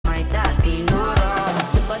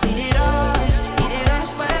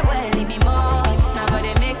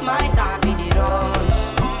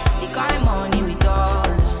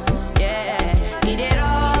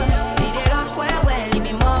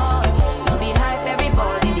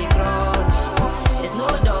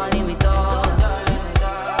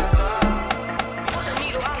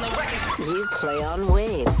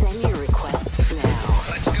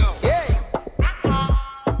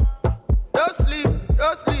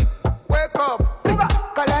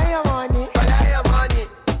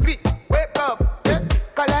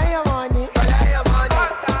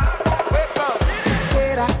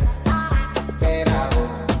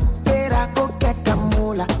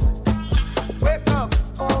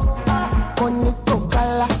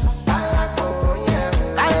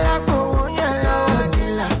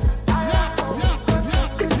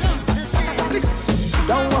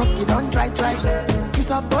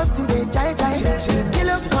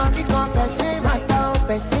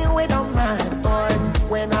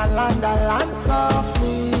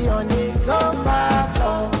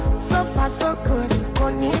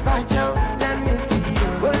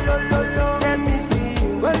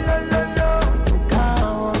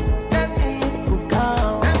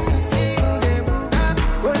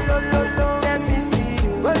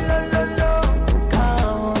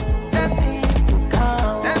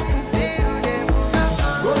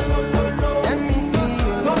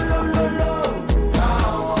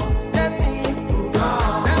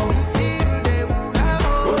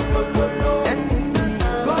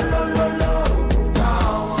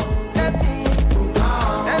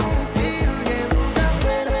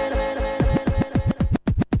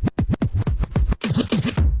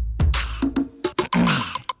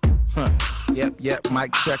Yep.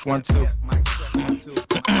 Mic check 1 2.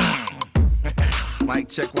 Mic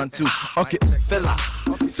check 1 2. Okay, fella.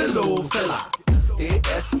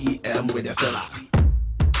 ASEM with the fella.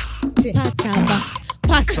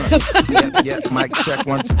 Pataba. Yep. Mic check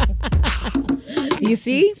 1 2. You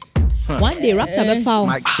see? One day, Rapture be foul.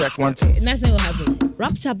 Mic check 1 2. Nothing will happen.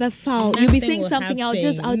 Rapture be foul. You'll be Nothing saying will something. I'll happen.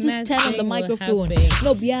 just turn on the Nothing will microphone. happen.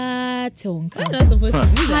 No, biya tonka. I'm not supposed to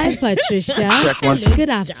do Hi, that. Patricia. Check 1 2. Good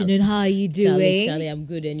afternoon. How are you doing? Charlie, I'm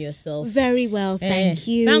good, and yourself? Very well, thank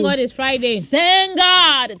you. Thank God it's Friday. Thank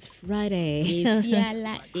God it's Friday.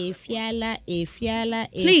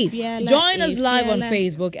 Please join us live on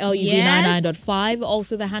Facebook, LUV99.5.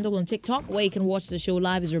 Also, the handle on TikTok where you can watch the show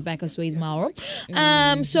live is Rebecca Sways Mauro.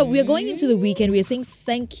 So we are going into the weekend. We are saying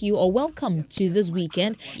thank you or welcome to this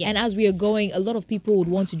weekend. Yes. And as we are going, a lot of people would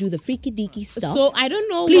want to do the freaky deaky stuff. So I don't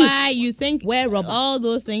know Please, why you think wear rubber. all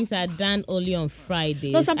those things are done only on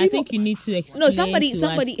Fridays. No, some I people- think you need to explain No, somebody- to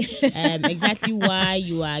us, exactly why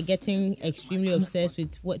you are getting extremely obsessed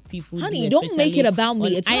with what people Honey, do, don't make it especially about me.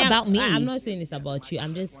 on- It's not about me. I'm not saying it's about you.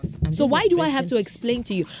 I'm just So why do I have to expressing- explain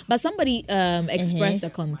to you? But somebody expressed a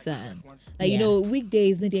concern. Like, you Yeah. know,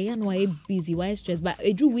 weekdays, they are why busy, why stressed. But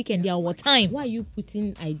a weekend, there what time? Why are you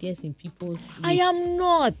putting ideas in people's I list? am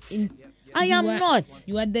not. I am not.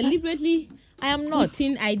 You are deliberately I am not.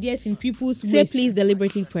 putting ideas in people's Say waist. please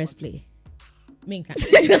deliberately press play. Minka.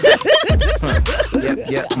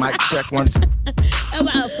 Yep. Mic check 1 2.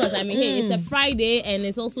 Well, of course, I mean, hey, it's a Friday and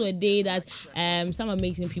it's also a day that some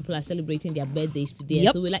amazing people are celebrating their birthdays today. Yep.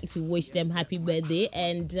 And so we like to wish them happy birthday.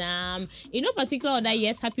 And in no particular order,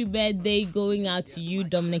 yes, happy birthday going out to you,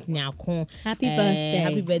 Dominic Nyakon. Happy birthday.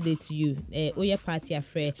 Happy birthday to you. Oya party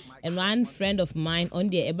affair. And one friend of mine on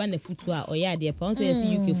the Eban Futua or Yadia, Ponce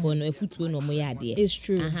UK for no Futu no Moyadia. It's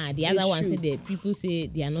true. The It's other one true. said that people say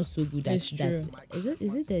they are not so good at It's true. that.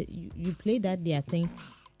 Is it that you play that their thing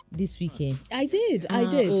this weekend? I did.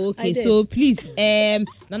 Oh, okay, I did. so please, Nana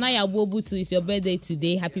Yabobutu, it's your birthday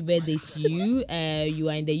today. Happy birthday to you. You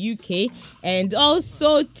are in the UK. And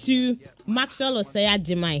also to Maxwell Osaya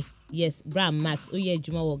Jemai. Yes, Bram Max. Oh, yeah,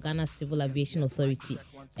 Juma wa Ghana Civil Aviation Authority.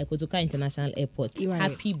 Kotoka International Airport. You're right.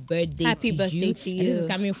 Happy birthday Happy to birthday you. to And this is you.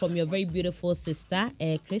 coming from your very beautiful sister,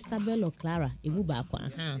 Christabel or Clara.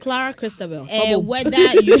 Clara Christabel. Whether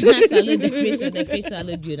you swallow the fish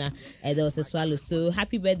swallowed you now, there was a swallow. So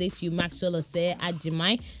happy birthday to you, Maxwell Osei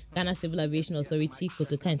Ajimai, Ghana Civil Aviation Authority,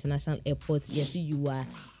 Kotoka International Airport. Yes, you are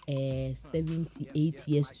 78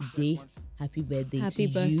 years today. Happy birthday Happy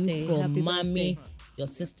to birthday. you from Happy mommy, birthday. your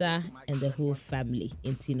sister, and the whole family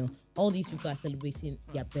in Tino. All these people are celebrating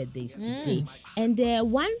their birthdays today. And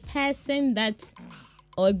one person that,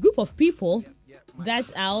 or a group of people that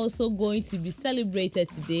are also going to be celebrated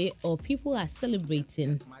today, or people are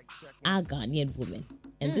celebrating, are Ghanaian women.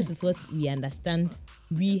 And this is what we understand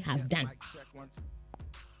we have done.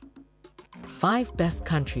 5 best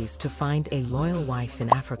countries to find a loyal wife in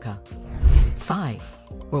Africa. 5.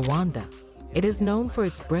 Rwanda. It is known for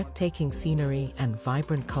its breathtaking scenery and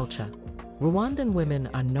vibrant culture. Rwandan women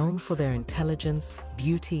are known for their intelligence,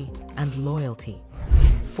 beauty, and loyalty.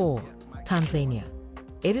 4. Tanzania.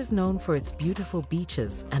 It is known for its beautiful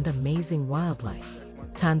beaches and amazing wildlife.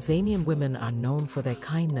 Tanzanian women are known for their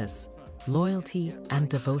kindness, loyalty, and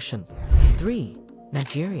devotion. 3.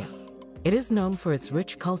 Nigeria. It is known for its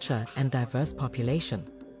rich culture and diverse population.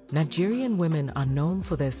 Nigerian women are known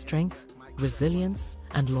for their strength, resilience,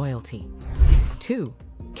 and loyalty. 2.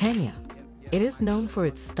 Kenya. It is known for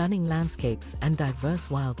its stunning landscapes and diverse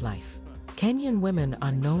wildlife. Kenyan women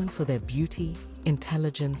are known for their beauty,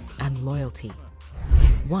 intelligence, and loyalty.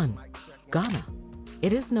 1. Ghana.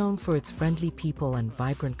 It is known for its friendly people and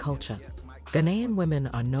vibrant culture. Ghanaian women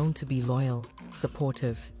are known to be loyal,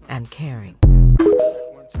 supportive, and caring.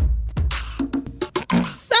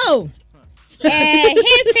 So, hip,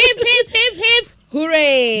 hip, hip, hip, hip.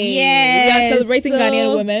 Hooray! Yes, We are celebrating so-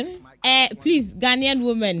 Ghanaian women. Please, Ghanaian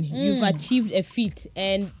women, you've achieved a feat,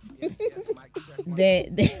 and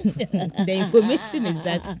the information is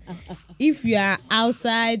that if you are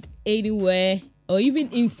outside anywhere or even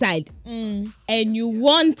inside, and you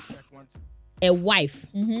want a wife,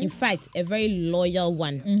 in fact, a very loyal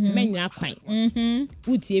one, men are quite. Any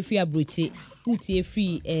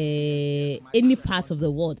part of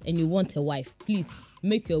the world, and you want a wife, please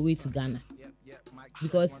make your way to Ghana.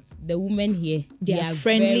 Because the women here, They they are are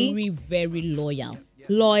friendly. very, very loyal,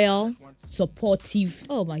 Loyal. supportive,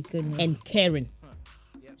 Oh my goodness. and caring.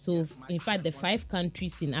 So, in fact, the 5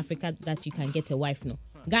 countries in Africa that you can get a wife now,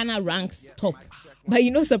 Ghana ranks top. But you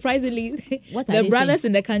know, surprisingly, What are the they brothers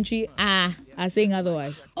in the country are are saying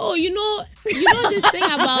otherwise. Oh, you know this thing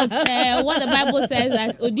about what the Bible says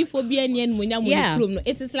that odiphobia and Yeah.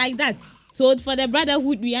 it is like that. So for the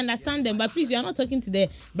brotherhood, we understand them, but please, we are not talking to the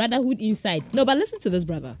brotherhood inside. No, but listen to this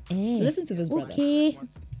brother. Listen to this brother. Okay.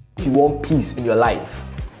 If you want peace in your life.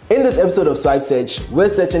 In this episode of Swipe Search, we're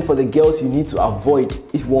searching for the girls you need to avoid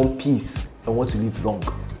if you want peace and want to live long.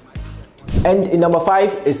 And in number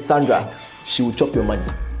 5 is Sandra. She will chop your money.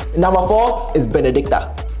 Number 4 is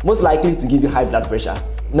Benedicta, most likely to give you high blood pressure.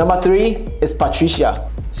 Number 3 is Patricia.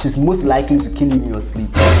 She's most likely to kill you in your sleep.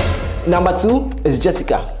 Number 2 is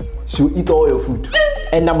Jessica. She will eat all your food.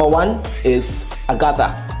 And number 1 is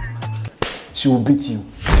Agatha. She will beat you.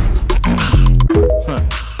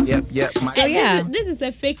 Yep. So yeah, This is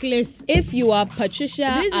a fake list. if you are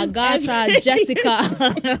Patricia, This is Agatha,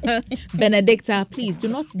 Jessica, Benedicta, please do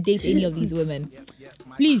not date any of these women.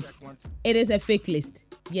 Please, it is a fake list.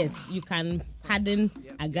 Yes, you can pardon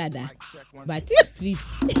Agatha, but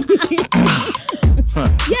please.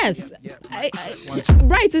 Yes.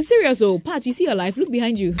 Bright, it's serious. Oh, Pat, you see your life. Look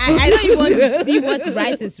behind you. I don't even want to see what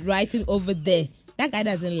Bright is writing over there. That guy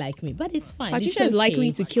doesn't like me, but it's fine. Patricia It's is okay.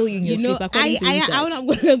 likely to kill you in your sleep, according to research.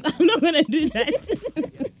 I'm not gonna do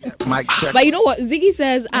that. Mic check. But you know what? Ziggy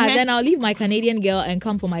says, then I'll leave my Canadian girl and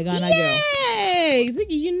come for my Ghana girl. Hey,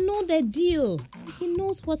 Ziggy, you know the deal. He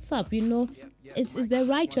knows what's up. You know, it's the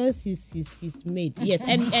right choice he's made. Yes,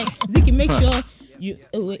 and Ziggy, make sure you.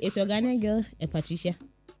 It's your Ghanaian girl, Patricia.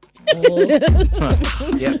 Oh.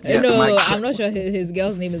 Yep, No, mic check. I'm not sure his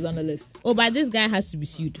girl's name is on the list. Oh, but this guy has to be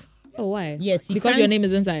sued. Oh, why? Yes, he because can't- your name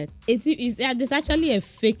is inside. There's actually a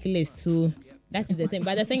fake list, so that is the thing.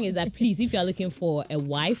 But the thing is that please, if you are looking for a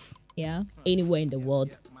wife Yeah. anywhere in the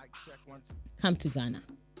world, come to Ghana.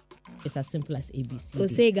 It's as simple as ABC. We'll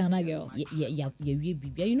say Ghana girls. Yeah.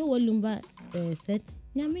 You know what Lumba said?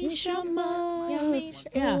 Nyame Shama.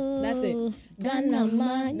 Yeah, that's it. Ghana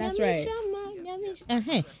man. That's Nyame right. Shama, Nyame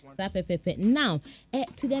Shama. Now,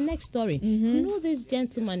 to the next story. You know this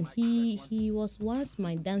gentleman, he was once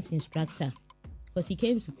my dance instructor because he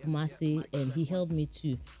came to Kumasi and he helped me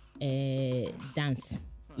to dance.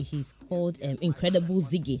 He's called Incredible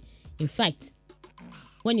Ziggy. In fact,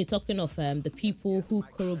 when you're talking of the people who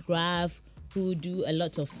choreograph, who do a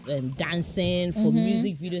lot of dancing for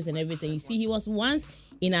music videos and everything, you see, he was once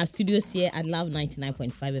in our studios here at Love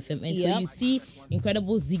 99.5 FM. And so you see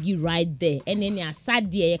Incredible Ziggy right there. And then you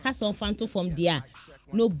sat there, you cast on Phantom from there.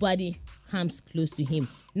 Nobody comes close to him.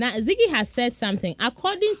 Now, Ziggy has said something.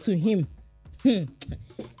 According to him,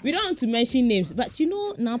 we don't want to mention names, but you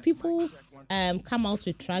know, now people come out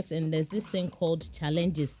with tracks and there's this thing called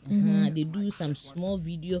challenges. They do some small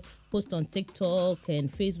video, post on TikTok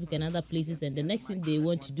and Facebook and other places, and the next thing they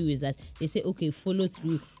want to do is that they say, okay, follow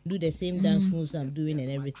through, do the same dance moves I'm doing and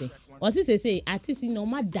everything. Or since they say, artists no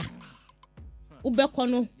matter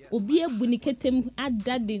ubekono obi ebuniketem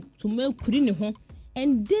adade to me kuri ne ho,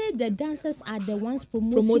 and the dancers are the ones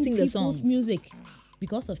promoting the people's songs music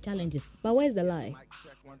because of challenges. But where's the lie?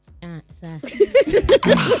 Sir.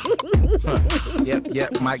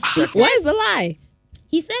 Yep, mic check. Where's the lie?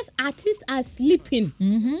 He says artists are sleeping.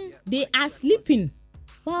 They are sleeping.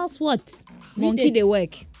 Whilst what? Monkey they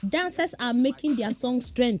work. Dancers are making their songs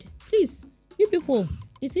trend. Please, you people,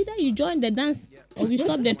 it's either you join the dance or you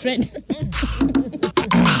stop the trend.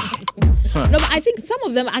 No, but I think some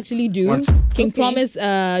of them actually do. King Promise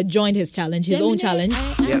joined his challenge, his own challenge.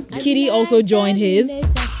 Kitty also joined his.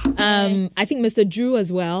 I think Mr. Drew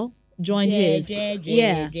as well joined his.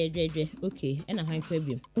 Yeah. Okay. And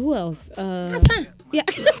Who else? Hassan. Yeah.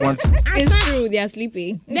 It's true. They are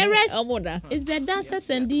sleeping. The rest Amoda. is the dancers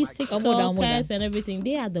and these Amoda. TikTokers and everything.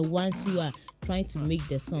 They are the ones who are trying to make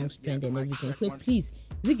the songs trend and everything. So please,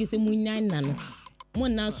 Ziggy say nano.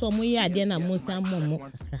 Also,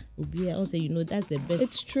 you know that's the best.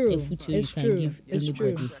 It's true. It's you can give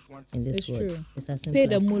anybody in this world. True. It's as simple Pay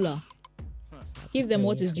the as mullah. Give them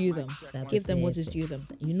what is due them. Give them what is due them.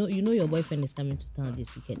 You know your boyfriend is coming to town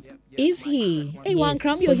this weekend. Is he? Hey, Juan Yes,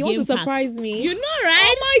 Cramio, for he wants to Game Park. surprise me. You know,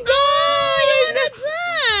 right? Oh my God! You're in a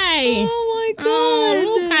tie. Oh my God!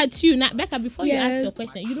 Oh, look at you. Now, Becca, before you ask Yes. your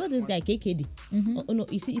question, you know this guy, KKD? Oh, no,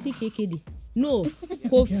 is he KKD? No,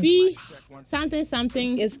 Kofi,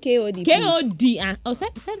 something. It's KOD. please. KOD. Oh,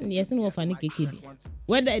 yes, no, funny KKD.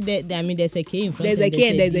 Whether I mean, there's a K in front. There's a K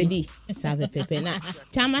and there's a D. Save Pepe. Now,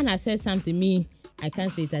 Chairman has said something to me. I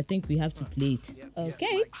can't say it. I think we have to play it.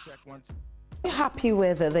 Okay. Are you happy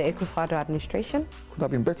with the Akufo-Addo administration? Could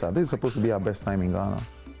have been better. This is supposed to be our best time in Ghana,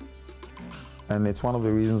 and it's one of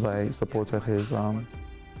the reasons I supported his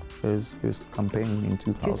campaign in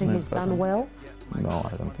 2007. Do you think he's done well? No,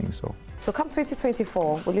 I don't think so. So come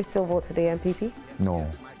 2024, will you still vote to the MPP? No.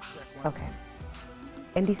 Okay.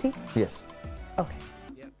 NDC? Yes. Okay.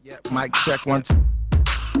 Mic check once.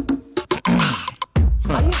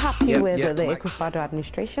 Are you happy with the Mic. Akufo-Addo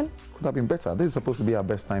administration? Could have been better. This is supposed to be our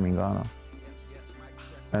best time in Ghana.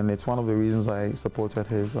 And it's one of the reasons I supported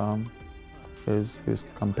his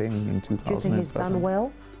campaign in 2007. Do you think he's done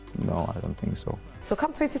well? No, I don't think so. So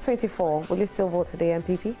come 2024, will you still vote for the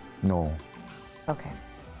NPP? No. Okay.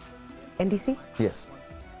 NDC? Yes.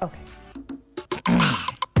 Okay.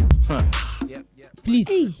 Please.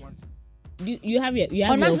 Hey. You have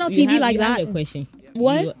On national TV like you have that? a question.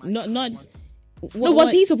 What? Not. No,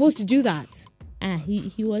 was he supposed to do that?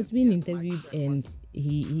 He was being interviewed and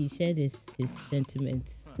he shared his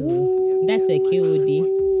sentiments. So that's a KOD,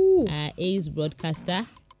 A's broadcaster,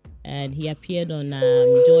 and he appeared on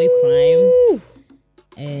Joy Prime.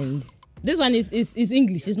 And this one is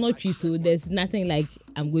English. It's not true, so there's nothing like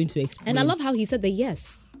I'm going to explain. And I love how he said the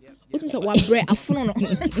yes. It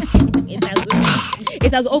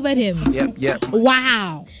has overed him. Yep.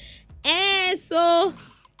 Wow. And so,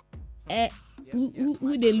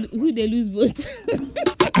 who they lose vote?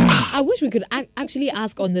 I wish we could actually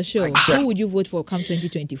ask on the show, who would you vote for come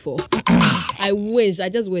 2024? I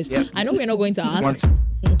just wish. Yep. I know we're not going to ask.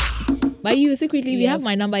 But you secretly, if you have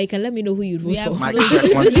my number, you can let me know who you'd vote for. Mic check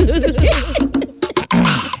once.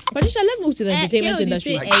 Patricia, let's move to the entertainment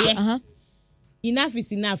industry. Enough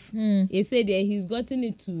is enough. He said that he's gotten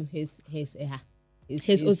it to his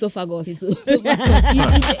esophagus. He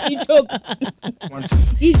choked.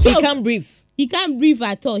 He can't breathe. He can't breathe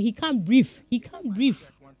at all. He can't breathe.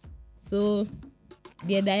 So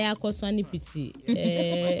the Daya Koswani Pichi.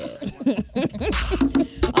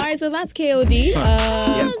 All right, so that's KOD.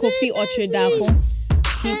 Kofi Ochredako.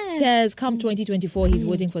 He says, come 2024, he's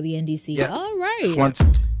voting for the NDC. Yeah. All right. Once.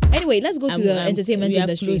 Anyway, let's go to the entertainment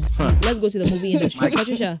industry. Let's go to the movie industry.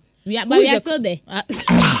 Patricia. We are still there.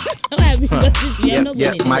 We are not going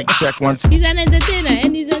anywhere. Mic check once. He's an entertainer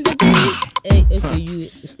and he's entertaining.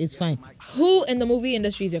 Okay, it's fine. Who in the movie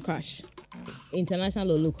industry is your crush?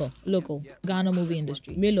 International or local? Local. Ghana movie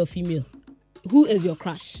industry. Male or female? Who is your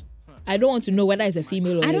crush? I don't want to know whether it's a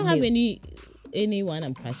female or a male. I don't have anyone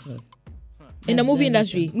I'm crushing on. In the movie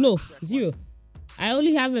industry? No, zero. I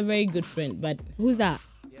only have a very good friend, but... Who's that?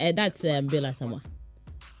 That's Bella Sama.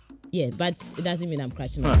 Yeah, but it doesn't mean I'm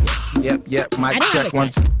crushing on her. Yep. Mic check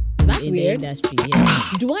once. That's in weird. The industry,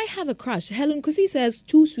 yeah. Do I have a crush? Helen Kusi says,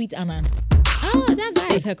 too sweet Anna. Oh, that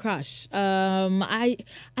guy is her crush. I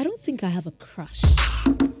don't think I have a crush.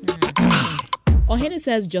 Ohene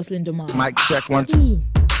says Jocelyn Doma. Mic check once.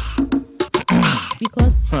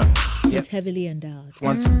 Because she's heavily endowed.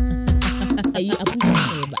 Once. I'm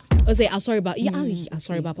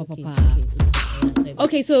sorry about Papa.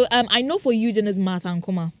 Okay, so I know for Eugene is Martha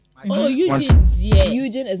Nkuma. Oh, Eugene, yeah.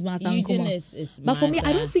 Eugene is Martha Nkuma. Eugene is but for me,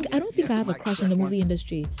 I don't think I have a crush in the movie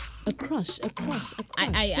industry. A crush.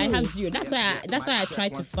 I have zero. That's why I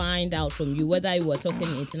tried to find out from you whether you were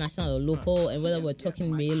talking international or local and whether we're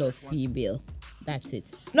talking male or female. That's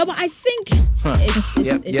it. No, but I think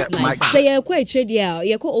it's like say you're quite trade,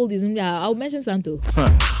 you're quite old. I'll mention Santo.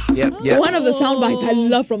 Yep. One of the sound bites I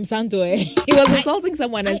love from Santo. He was insulting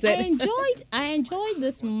someone and said, I enjoyed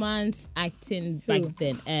this man's acting back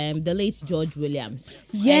then. The late George Williams.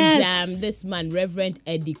 Yes. And this man, Reverend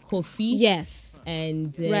Eddie Kofi. Yes.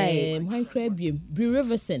 And right. Brie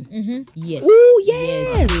Riverson. Mm-hmm. Yes. Oh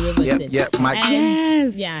yes. Brie Riverson. Yep. Mike.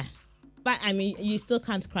 Yes. Yeah. But I mean, you still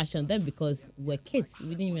can't crush on them because we're kids. We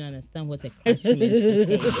didn't even understand what a crush meant.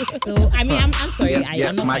 Okay? So I mean, I'm sorry.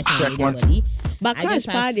 I'm not crushing on anybody. But crush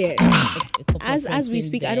party. As we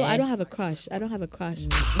speak, I don't have a crush. I don't have a crush.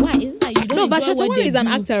 Why is that you don't? No, but Shatta Wale is an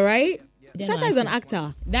actor, right? Shatta is an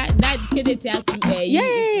actor. That kid yeah.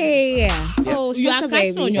 Oh, you Shatta are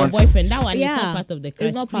baby. On your boyfriend. That one is not part of the crush.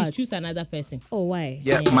 It's not part. Please choose another person. Oh, why?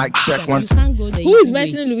 Yeah. Mic check once. You can't go there. Who is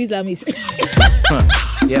mentioning Louis Lamis?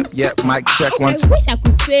 Yep. Mic check once. I wish I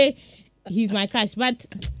could say he's my crush, but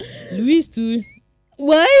Louis too.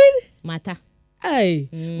 What? Matter. Hey,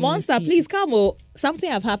 Monster, please come. Oh, something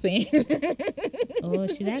have happened. Oh,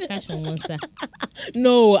 should I crush on Monster?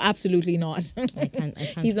 No, absolutely not. I can't.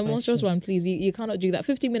 He's a monstrous one. Please, you cannot do that.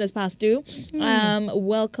 15 minutes past 2.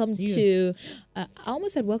 Welcome to. I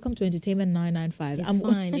almost said welcome to Entertainment 995.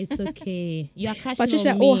 It's fine. It's okay. You are crushing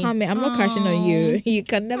Patricia, on me. I'm not crushing on you. You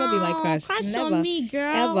can never be my crush. Crush never. on me,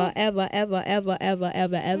 girl. Ever.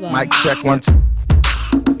 Mic check once.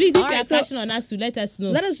 Please, if you are crushing on us, let us know.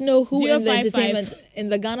 Let us know who in the entertainment, in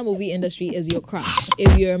the Ghana movie industry is your crush.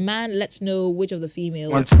 If you're a man, let's know which of the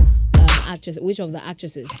female actresses, which of the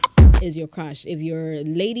actresses is your crush. If you're a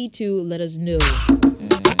lady too, let us know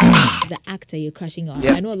the actor you're crushing on.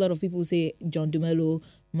 Yeah. I know a lot of people say John Dumelo,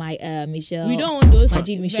 My Michelle. We don't want those.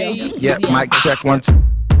 Majid Michelle. Yep, mic check 1 2.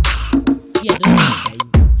 Yeah, those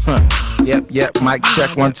are easy. Yep, mic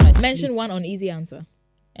check 1 2. Mention one on easy answer.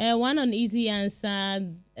 One on easy answer.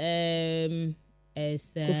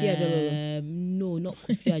 Is Kofi Adjololo. No, not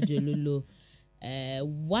Kofi Adjololo.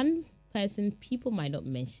 One person people might not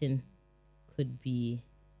mention could be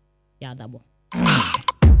Yadabo.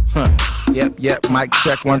 Yep, mic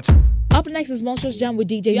check 1 2. Up next is Monstrous Jam with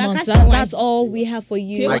DJ Yeah, Monster. that's the one. That's all we have for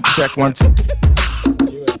you. Mic check 1 2.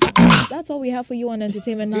 That's all we have for you on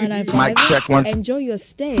Entertainment 995. Mic check 1 2. Enjoy your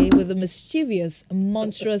stay with the mischievous,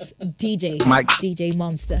 monstrous DJ, Mic. DJ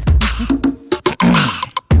Monster.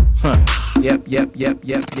 Yep.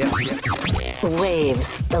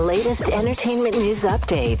 Waves, the latest entertainment news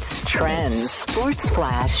updates, trends, sports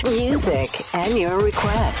flash, music, and your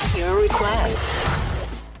requests.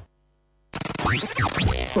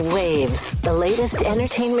 Waves, the latest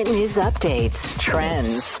entertainment news updates,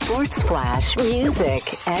 trends, sports flash, music,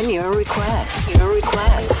 and your requests.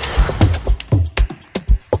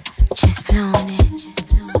 Just blowing it.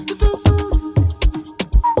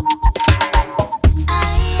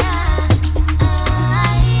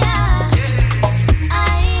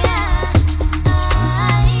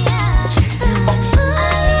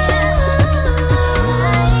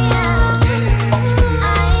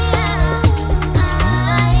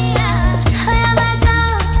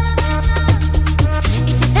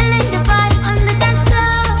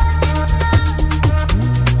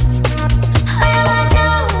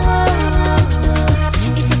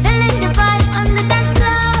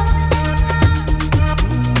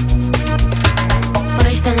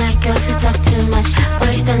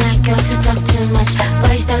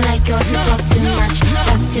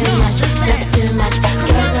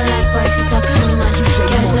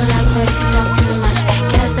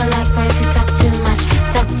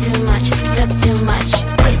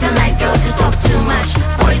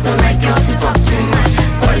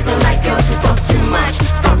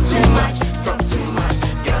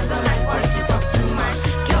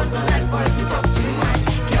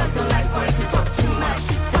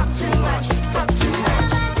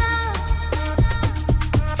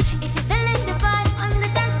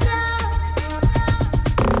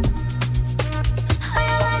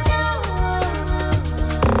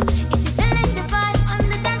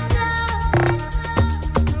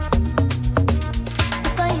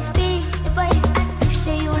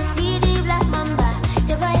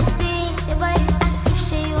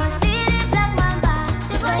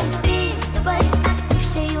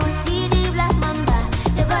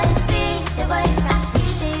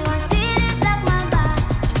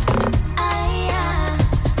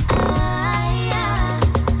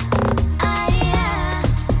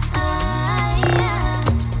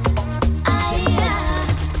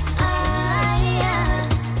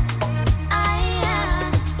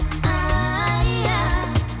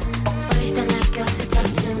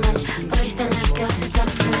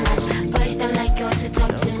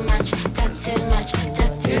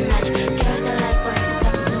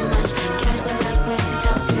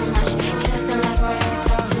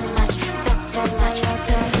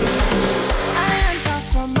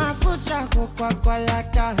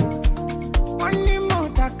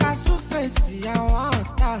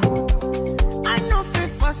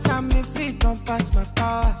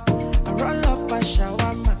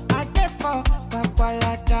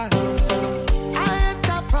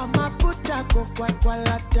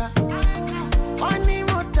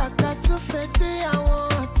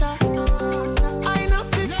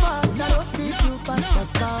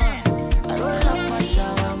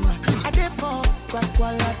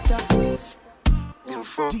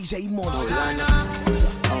 DJ Monster.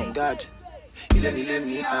 Oh God, you let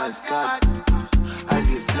me ask God. I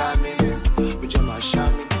be flaming, but you're my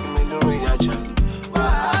shami. Me know you're Charlie. I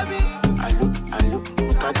look,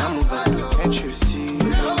 I'm moving. Can't you see?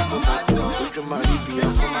 Would you marry me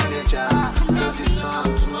for manager? Love this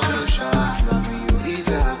song tomorrow, shot. Loving you is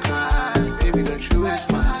a crime. Baby, don't you waste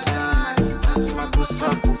my time. I see my pussy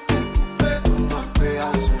up. I'm not pay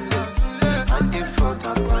as soon as I did fuck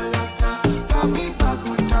up.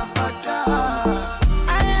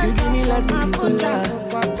 You give me life, you so loud.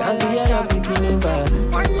 Can't be a love making over.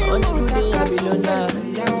 On a good day, I be loner.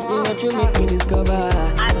 See what you make me discover.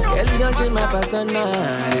 Girl, you don't change my persona.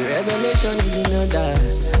 The revelation is in order.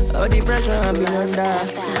 All the pressure I've been under.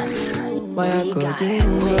 Why I call you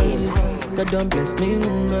Ngozi? God don't bless me,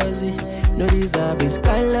 Ngozi. No deserve is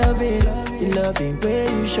kind loving. The loving way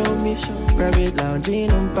you show me. Private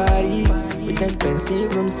lounging on party. With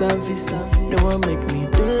expensive room service. No one make me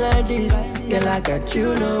do like this. Girl, I got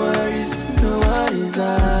you, no worries.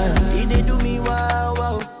 They do me wow,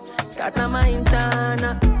 wow. Satama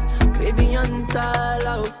Intana, craving on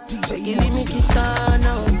Sala, killing me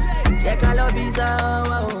Kitana, Yakalo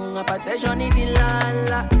Bizawa, a patation in the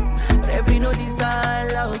Lala, every no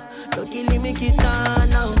disala, no killing me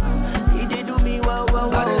Kitana, he did do me wow wow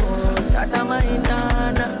wow, Satama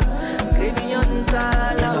Intana, craving on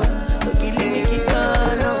Sala, no killing me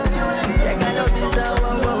Kitana, Yakalo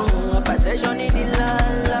Bizawa, a patation in the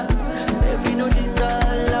Lala, every no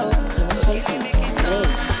disala, killing me Kitana.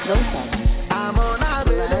 I'm on a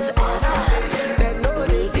village, they know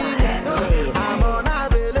they see me. I'm on a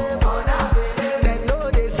village, they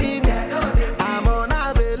know they see me. I'm on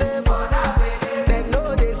a village, they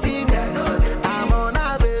know they see me. I'm on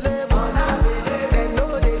a village, they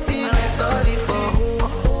know they see me. Sorry for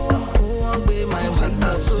who won't be my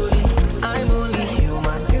matter. Sorry, I'm only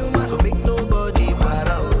human, so make nobody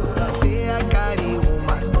para. Say I carry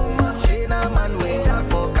woman, she na man way I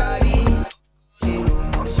for carry. I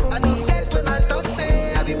need that when I talk,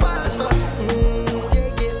 say I be pastor.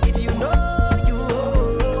 If you know, you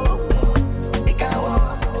it can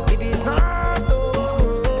walk. If it's not, I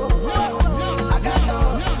got no.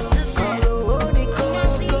 Call only call.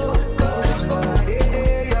 Me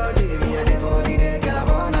a dey for the day, girl, I'm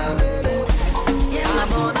on a belly.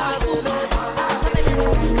 I'm on a belly.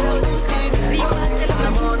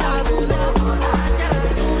 I'm on a belly.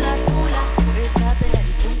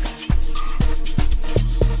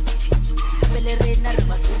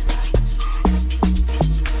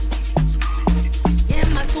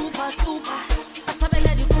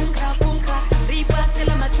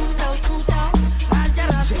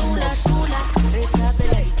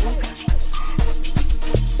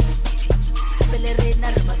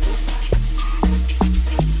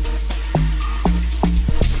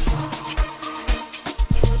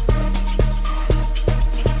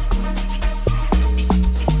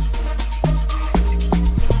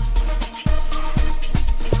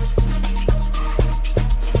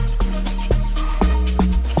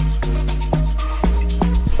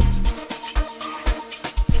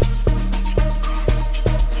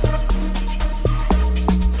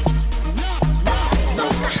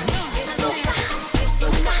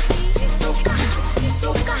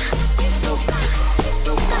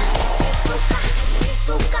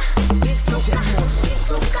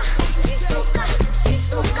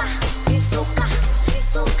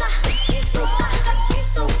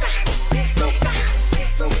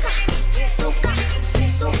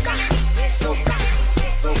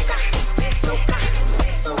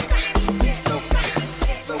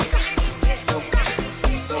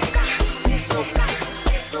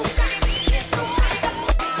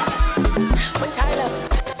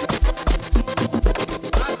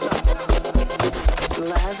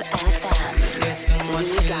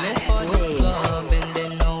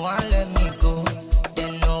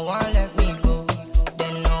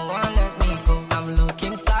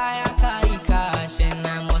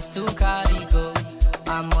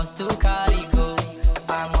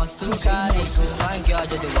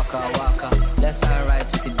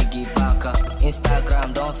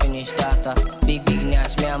 Instagram, don't finish data. Big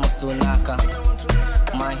Nash, me I must do naka.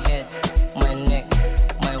 My head, my neck,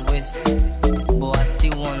 my waist, but I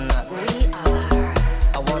still want that.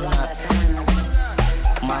 I want that.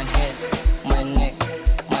 My head, my neck,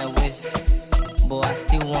 my waist, but I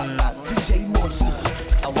still want that. DJ Monster.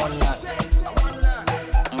 I want that.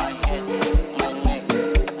 My head, my neck,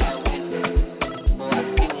 my waist, but I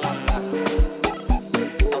still want that.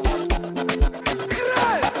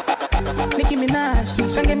 Nicki Minaj,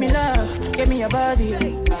 come give me love, give me your body.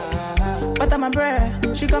 Butter my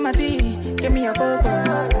bread, she got my tea, give me your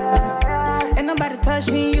cocoa. Ain't nobody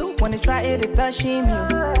touching you, wanna try it, it's touching you.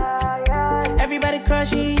 Everybody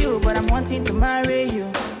crushing you, but I'm wanting to marry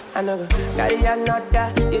you. I know, carry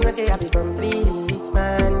another, you know say I be complete,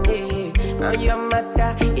 man, yeah. Now you're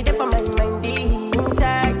matter, it's there for my mind,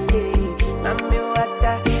 inside, yeah. I'm me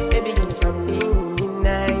water, baby, give me something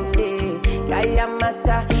nice, yeah. Carry a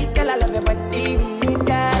matter, girl, I love your body,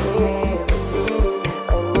 yeah.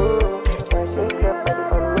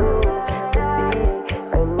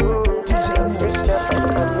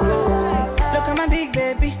 Look at my big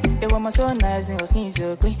baby, the woman so nice and her skin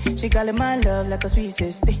so clean. She calling my love like a sweet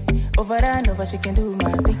sister. Over and over, she can do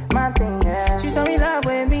my thing. Yeah. She's so in love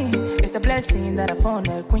with me. It's a blessing that I found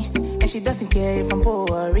a queen, and she doesn't care if I'm poor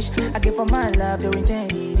or rich. I give her my love to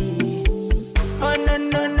eternity. Oh no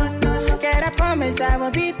no no, girl, I promise I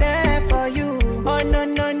will be there for you. Oh no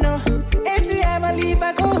no no, if you ever leave,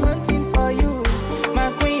 I go hunting for you.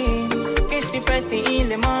 My queen, kiss you first thing in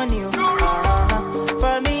the morning.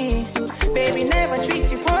 For me, baby, never treat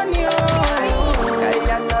you funny. Carry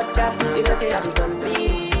another, you know say I be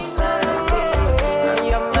complete.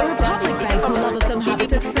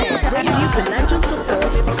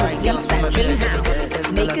 Fine girls from my bed.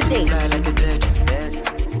 Make a date. Like a bird.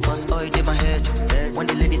 Cause oil in my head. When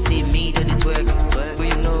the ladies see me, then they twerk. We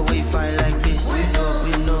know we fine like this.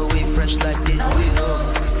 We know we fresh like this. We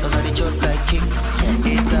know. Cause I chop like king.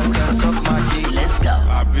 These guys can suck my dick. Let's go.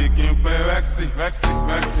 I begin play Rexy.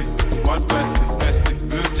 What bestie?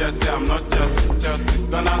 Blue Jesse, I'm not Chelsea.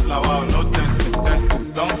 Don't ask like wow, no testing.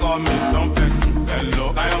 Don't call me, don't vex me.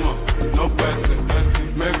 Hello, Diamond, no person.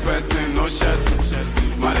 Make person, no chassis.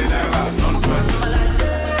 Malinera, non-person.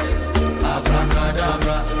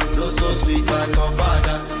 Abracadabra, no so sweet but no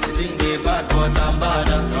father. They think they bad but I'm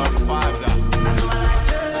badder. No father.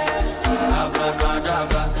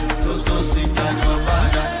 Abracadabra, no so sweet but no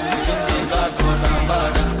father. They think they bad but I'm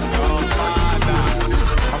badder. No father.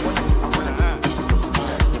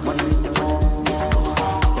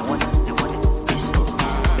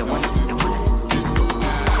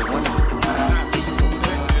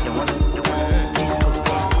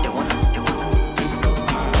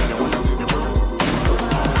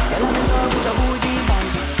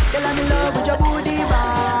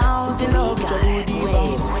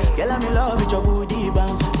 Girl, I'm in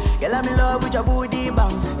love with your booty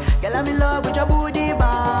bounce. Girl, I'm in love with your booty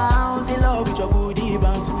bounce. In love with your booty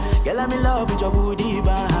bounce. Girl, I'm in love with your booty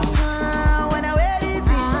bounce. When I wear it,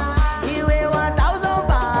 you weigh 1,000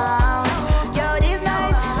 pounds. Girl, this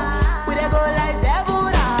night we dey go like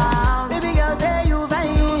 7 rounds. Baby girl, say you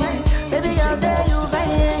fine. Baby girl, say you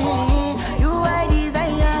fine. You are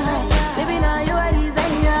desire. Baby, now you are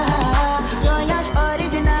desire. Your yash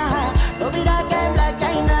original. Don't be that kind black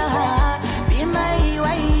China. Be my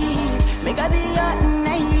wife. Make I be your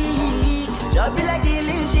night. Just be like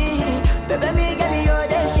delicious. Baby, me get you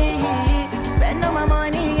the shit. Spend all my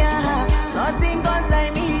money, nothing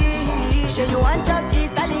concern me. Say you want chop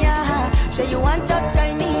Italian. Say you want chop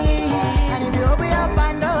Chinese. And if you open your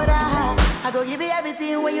Pandora, I go give you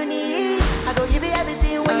everything what you need. I go give you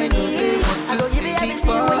everything what you need. I go give you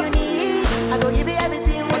everything what you need. I go give you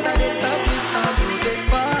everything what you need.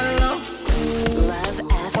 Love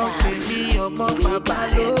FM.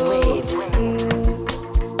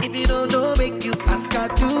 If you don't know, make you ask. I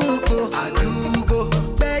do go.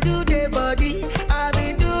 Bedu de body, I've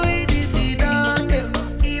been doing this in Dante.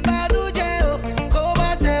 Ibadu jeo,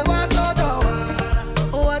 koma se wa sodowa.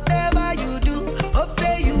 Whatever you do, hope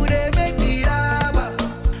say you dey make me raba.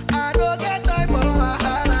 I don't get time for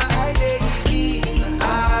wahala, I dey keys. I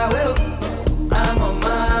will, I'm on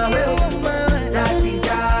my way. Lati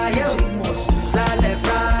jayo, lale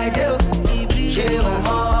Friday. Ibi on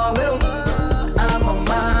my way, I'm on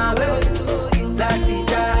my way. Lati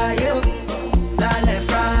jayo, lale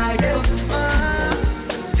Friday.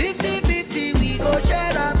 50-50, we go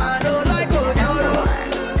share a man, no like Ojoro.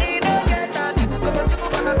 He don't get that.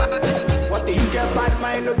 What do you get bad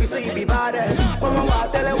mind? Look, you say you be bad. Come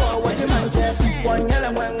on, tell her what you man chef. One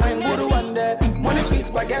yellow when good one day. Money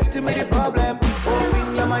feet, but get to me the problem.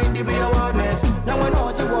 Open your mind, you be awareness. Now we know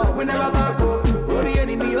what you want, we never back up. Rory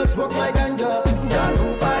and New York smoke like ganja.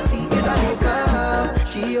 Jangu party is a liquor.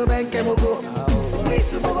 She your bank and go.